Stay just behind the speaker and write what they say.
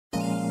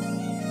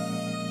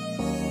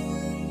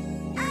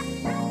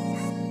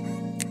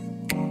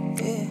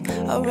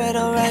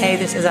Alright. Hey,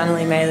 this is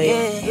Annalie Maley.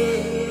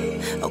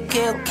 Yeah.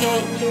 Okay.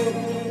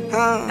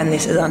 And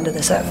this is Under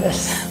the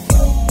Surface.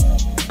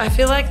 I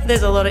feel like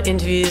there's a lot of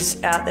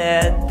interviews out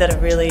there that are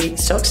really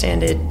stock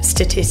standard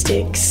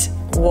statistics,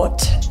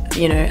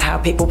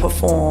 how people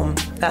perform,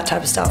 that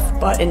type of stuff.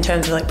 But in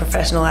terms of like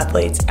professional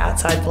athletes,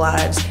 outside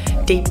lives,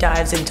 deep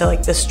dives into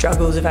like the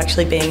struggles of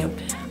actually being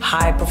a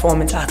high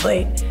performance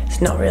athlete,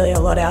 there's not really a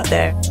lot out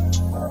there.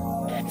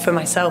 For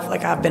myself,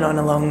 I've been on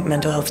a long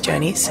mental health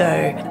journey. So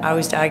I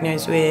was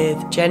diagnosed with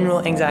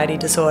general anxiety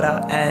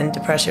disorder and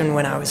depression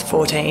when I was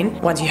 14.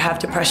 Once you have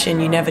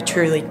depression, you never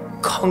truly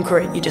conquer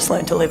it, you just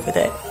learn to live with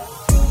it.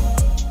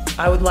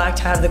 I would like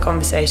to have the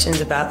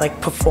conversations about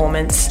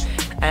performance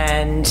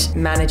and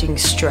managing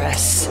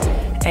stress,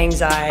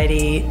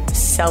 anxiety,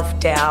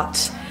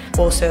 self-doubt,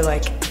 also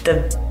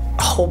the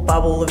whole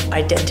bubble of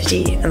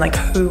identity and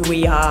who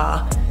we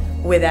are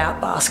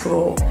without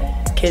basketball.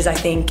 Because I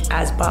think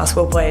as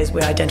basketball players,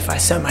 we identify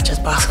so much as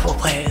basketball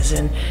players,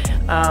 and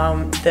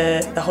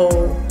the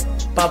whole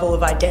bubble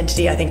of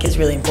identity I think is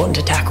really important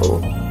to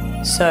tackle.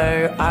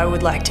 So I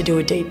would like to do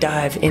a deep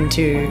dive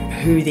into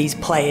who these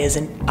players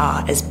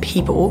are as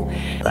people,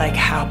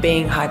 how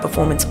being high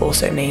performance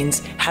also means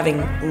having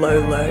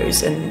low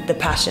lows, and the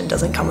passion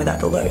doesn't come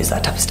without the lows,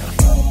 that type of stuff.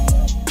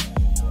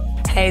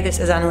 Hey, this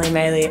is Annalie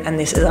Maley, and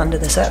this is Under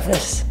the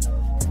Surface.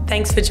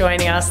 Thanks for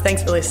joining us.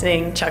 Thanks for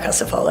listening. Chuck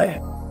us a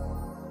follow.